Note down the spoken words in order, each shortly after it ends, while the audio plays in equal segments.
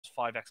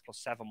5x plus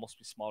 7 must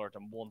be smaller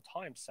than 1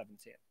 times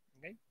 17.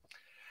 Okay?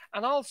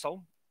 And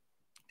also,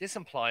 this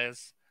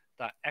implies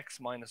that x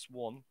minus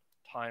 1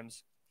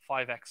 times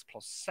 5x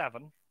plus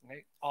 7,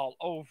 okay, all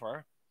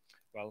over,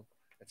 well,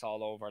 it's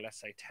all over, let's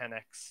say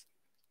 10x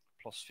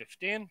plus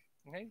 15,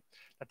 okay,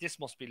 that this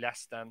must be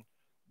less than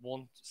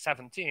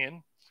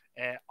 117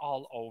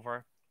 all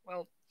over,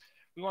 well,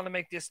 we want to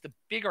make this the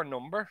bigger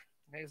number,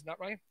 okay, isn't that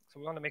right? So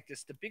we want to make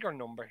this the bigger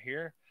number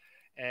here.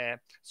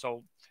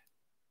 So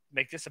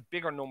make this a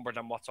bigger number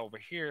than what's over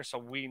here. So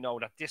we know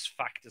that this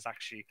fact is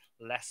actually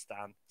less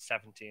than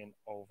 17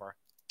 over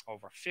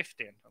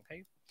 15,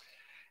 okay?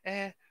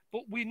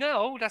 But we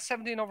know that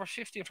 17 over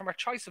 15 from our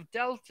choice of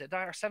delta, that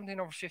our 17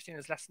 over 15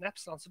 is less than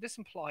epsilon. So this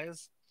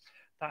implies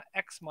that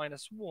x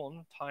minus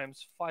 1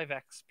 times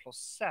 5x plus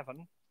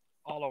 7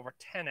 all over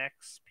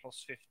 10x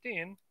plus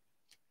 15,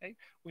 okay,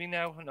 we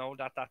now know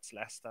that that's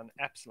less than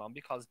epsilon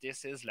because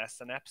this is less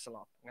than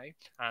epsilon, okay?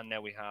 And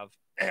now we have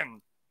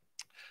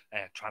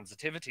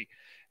transitivity,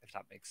 if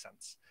that makes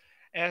sense.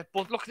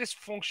 But look at this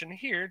function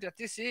here, that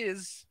this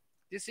is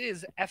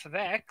f of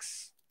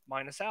x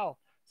minus L.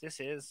 This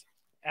is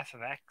f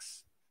of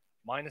x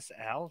minus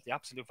L. The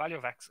absolute value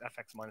of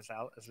fx minus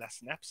L is less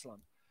than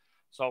epsilon.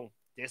 So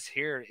this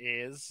here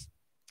is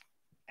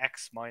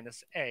x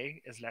minus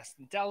a is less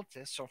than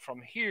delta. So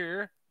from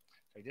here,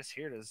 sorry, this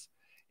here is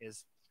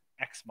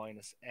x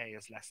minus a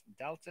is less than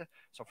delta.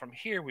 So from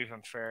here, we've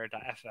inferred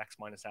that f of x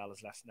minus L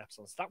is less than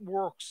epsilon. So that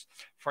works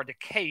for the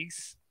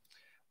case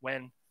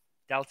when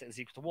delta is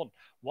equal to 1.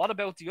 What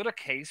about the other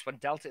case when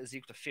delta is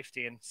equal to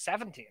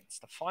 15/17? It's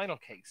the final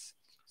case.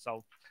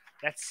 So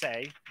let's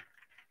say,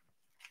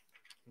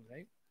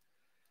 okay,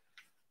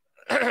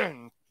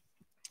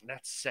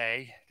 let's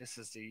say this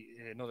is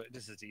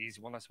the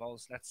easy one, I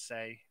suppose. Let's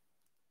say,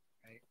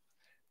 okay,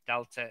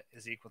 delta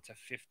is equal to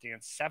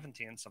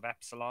 15/17 of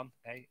epsilon,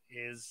 okay,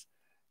 is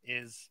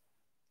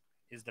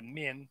the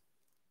min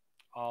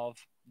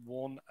of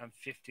 1 and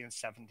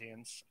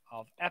 15/17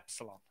 of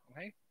epsilon,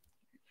 okay?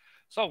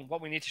 So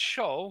what we need to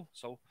show,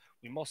 so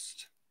we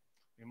must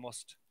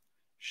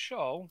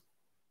show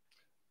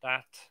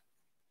that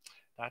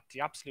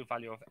the absolute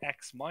value of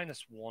x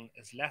minus 1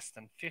 is less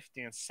than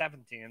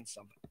 15/17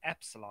 of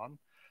epsilon,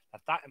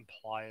 that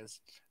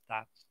implies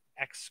that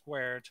x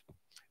squared,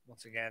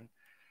 once again,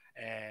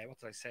 what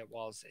did I say it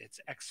was? It's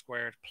x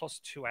squared plus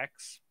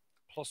 2x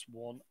plus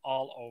 1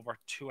 all over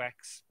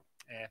 2x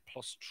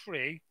plus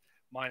 3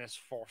 minus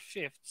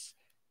 4/5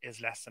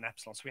 is less than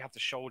epsilon. So we have to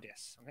show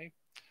this, okay?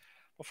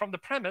 But from the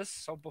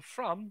premise, but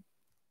from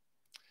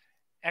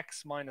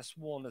x minus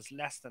 1 is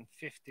less than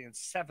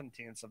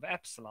 15/17 of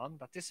epsilon,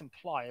 that this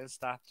implies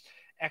that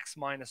x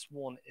minus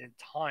 1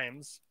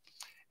 times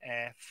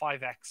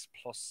 5x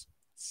plus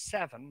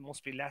 7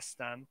 must be less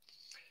than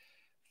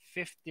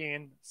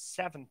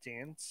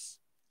 15/17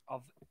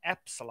 of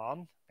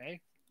epsilon,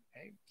 okay,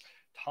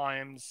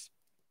 times,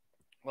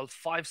 well,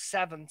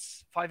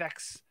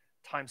 5x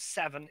times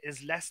 7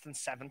 is less than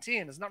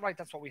 17. Isn't that right?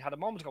 That's what we had a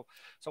moment ago.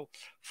 So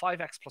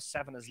 5x plus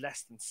 7 is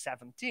less than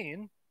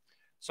 17.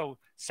 So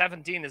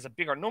 17 is a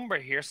bigger number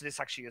here, so this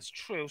actually is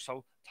true.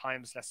 So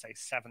times, let's say,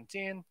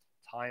 17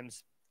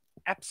 times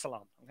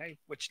epsilon, okay,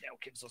 which now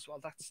gives us, well,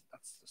 this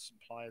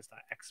implies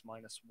that x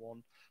minus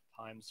 1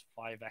 times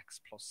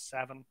 5x plus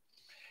 7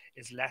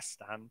 is less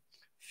than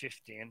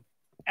 15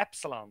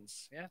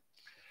 epsilons, yeah?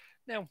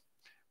 Now,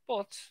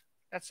 but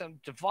let's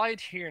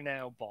divide here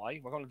now by,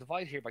 we're going to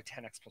divide here by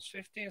 10x plus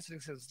 15. So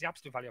this is the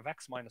absolute value of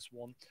x minus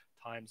 1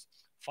 times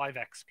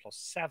 5x plus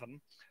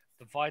 7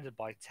 divided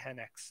by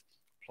 10x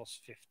plus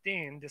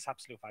 15. This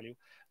absolute value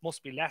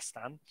must be less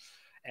than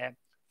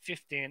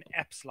 15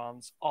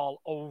 epsilons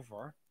all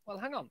over. Well,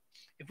 hang on.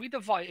 If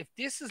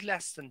this is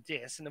less than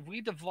this, and if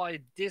we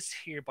divide this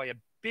here by a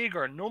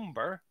bigger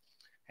number,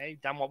 okay,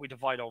 than what we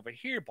divide over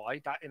here by,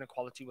 that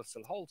inequality will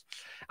still hold.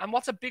 And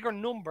what's a bigger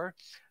number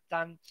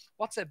than,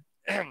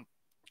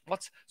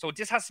 so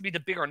this has to be the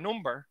bigger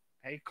number,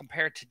 okay,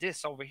 compared to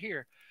this over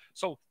here.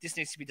 So this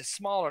needs to be the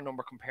smaller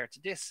number compared to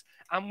this.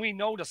 And we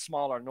know the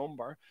smaller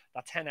number,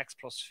 that 10x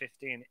plus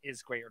 15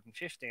 is greater than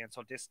 15.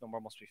 So this number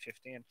must be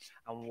 15.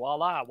 And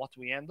voila, what do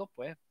we end up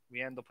with?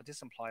 We end up with,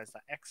 this implies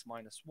that x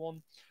minus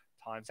 1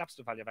 times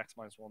absolute value of x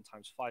minus 1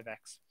 times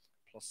 5x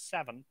plus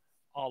 7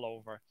 all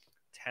over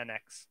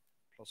 10x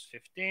plus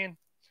 15.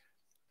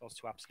 Those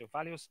two absolute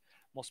values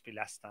must be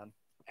less than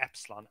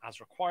epsilon as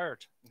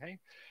required, okay?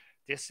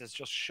 This is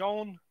just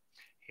shown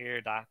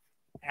here that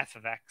f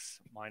of x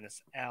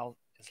minus L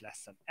is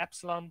less than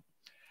epsilon.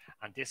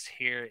 And this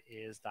here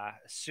is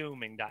that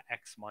assuming that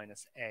x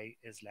minus a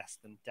is less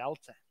than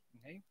delta,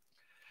 okay?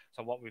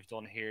 So what we've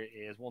done here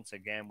is, once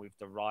again, we've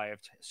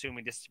derived,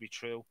 assuming this to be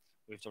true,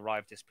 we've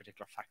derived this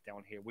particular fact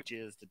down here, which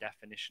is the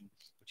definition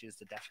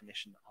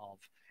of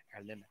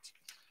our limit.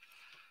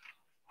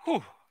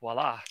 Whew,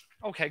 voila.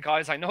 Okay,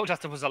 guys, I know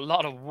that there was a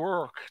lot of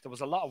work. There was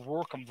a lot of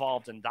work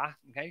involved in that,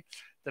 okay?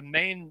 The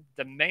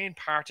main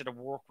part of the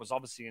work was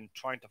obviously in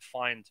trying to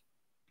find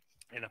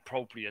an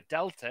appropriate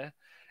delta,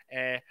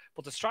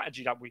 but the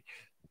strategy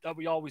that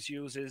we always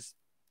use is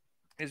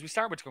is we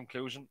start with the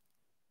conclusion.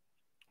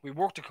 We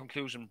work the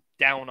conclusion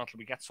down until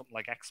we get something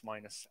like x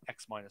minus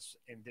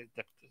in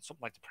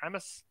something like the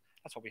premise.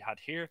 That's what we had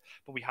here,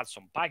 but we had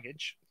some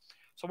baggage.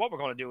 So what we're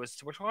going to do is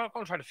we're going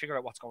to try to figure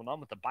out what's going on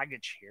with the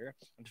baggage here.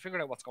 And to figure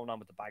out what's going on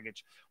with the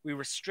baggage, we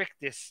restrict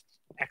this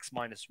x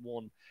minus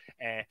 1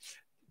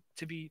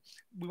 to be,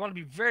 we want to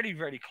be very,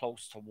 very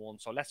close to 1.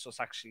 So let's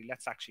actually,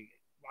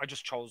 I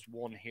just chose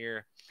 1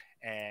 here.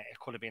 It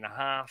could have been a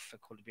half.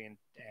 It could have been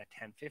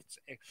 10/5.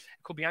 It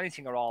could be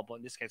anything at all, but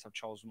in this case, I've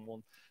chosen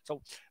 1.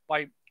 So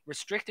by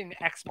restricting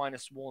x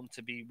minus 1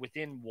 to be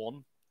within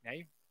 1,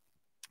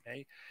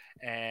 okay,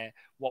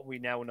 what we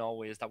now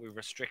know is that we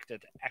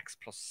restricted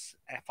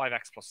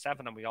 5x plus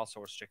 7, and we also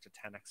restricted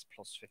 10x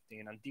plus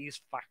 15. And these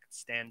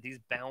facts, then, these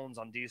bounds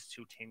on these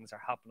two things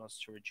are helping us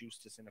to reduce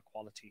this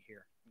inequality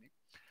here.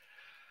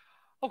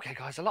 Okay,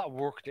 guys, a lot of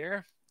work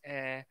there.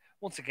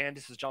 Once again,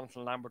 this is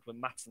Jonathan Lambert with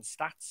Maths and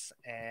Stats,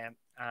 and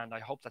I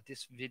hope that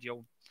this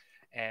video,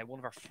 one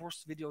of our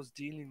first videos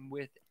dealing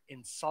with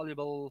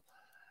insoluble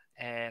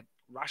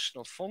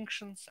rational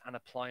functions and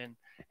applying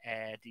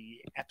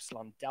the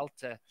epsilon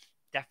delta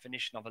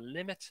definition of a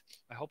limit.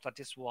 I hope that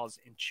this was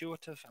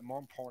intuitive, and more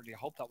importantly, I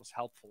hope that was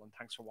helpful, and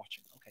thanks for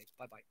watching. Okay,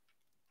 bye-bye.